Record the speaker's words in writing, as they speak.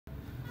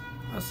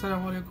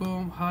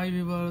Assalamualaikum. Hi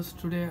viewers.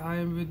 Today I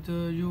am with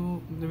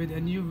you with a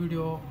new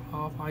video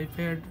of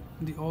iPad,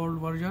 the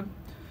old version,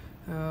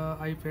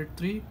 iPad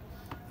 3.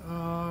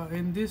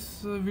 In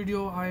this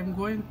video I am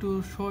going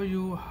to show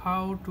you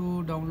how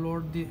to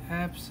download the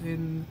apps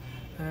in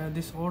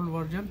this old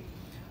version.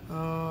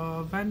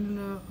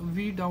 When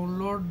we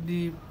download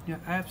the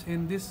apps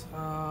in this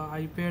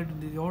iPad,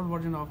 the old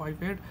version of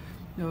iPad,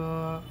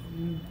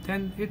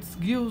 then it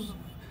gives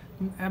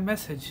a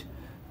message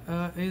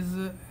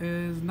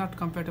is not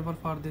compatible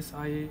for this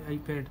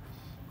iPad.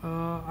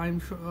 I'm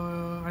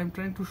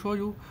trying to show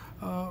you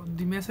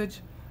the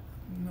message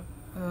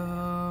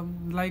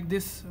like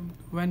this.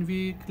 When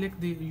we click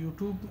the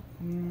YouTube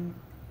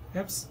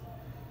apps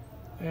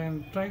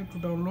and trying to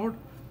download,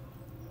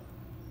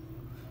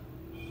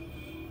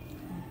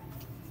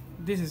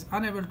 this is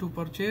unable to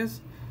purchase.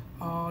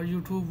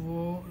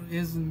 YouTube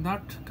is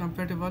not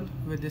compatible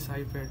with this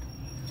iPad.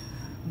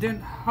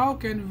 Then how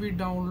can we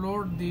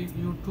download the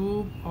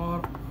YouTube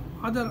or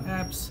other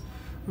apps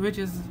which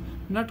is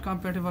not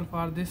compatible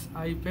for this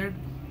iPad?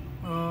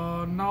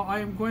 Now I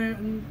am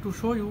going to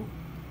show you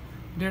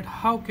that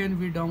how can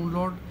we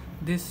download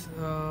this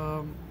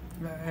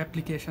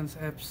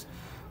apps.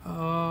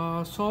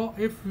 So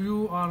if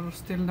you are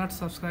still not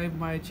subscribed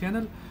my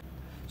channel,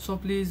 so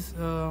please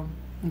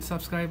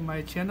subscribe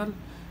my channel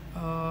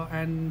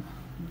and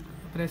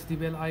press the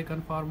bell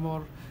icon for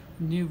more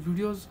new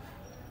videos.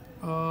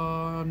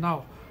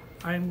 Now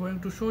I am going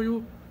to show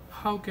you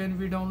how can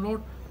we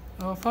download.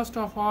 First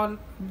of all,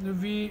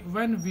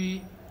 when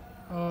we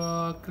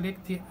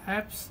click the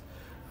apps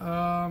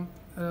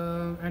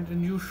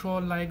and you show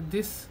like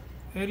this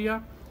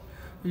area,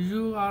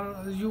 you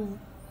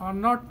are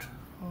not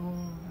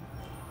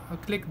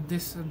click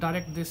this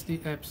direct the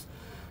apps.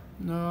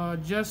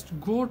 Just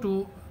go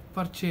to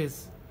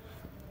purchase.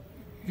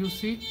 You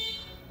see,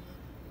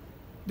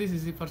 this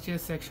is the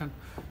purchase section.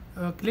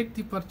 Click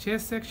the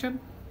purchase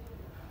section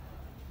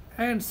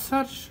and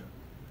search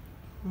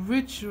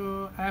which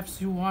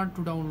apps you want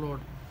to download.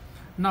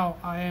 Now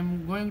I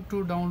am going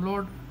to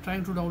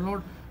trying to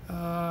download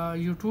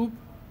YouTube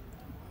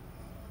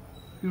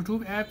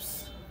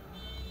apps.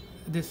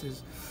 This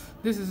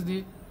is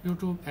the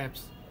YouTube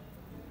apps.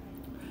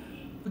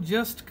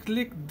 Just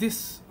click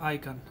this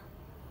icon,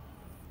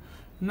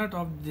 not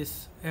of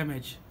this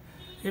image.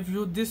 If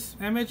you this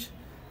image,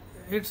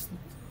 it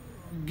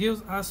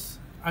gives us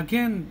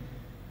again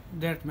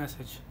that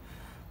message.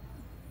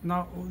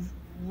 Now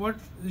what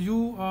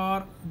you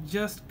are,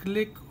 just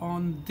click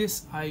on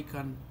this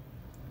icon.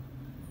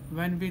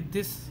 When we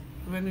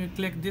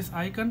click this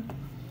icon,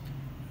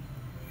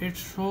 it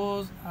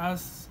shows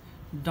us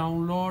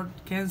download,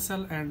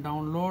 cancel and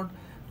download.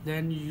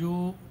 Then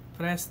you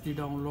press the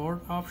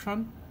download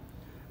option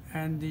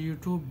and the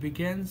YouTube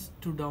begins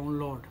to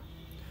download.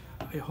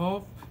 I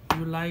hope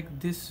you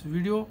like this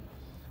video.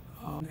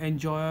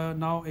 Enjoy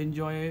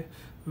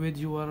with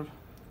your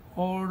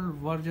old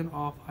version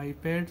of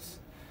iPads.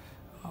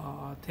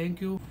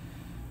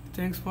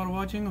 Thanks for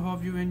watching.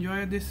 Hope you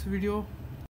enjoy this video.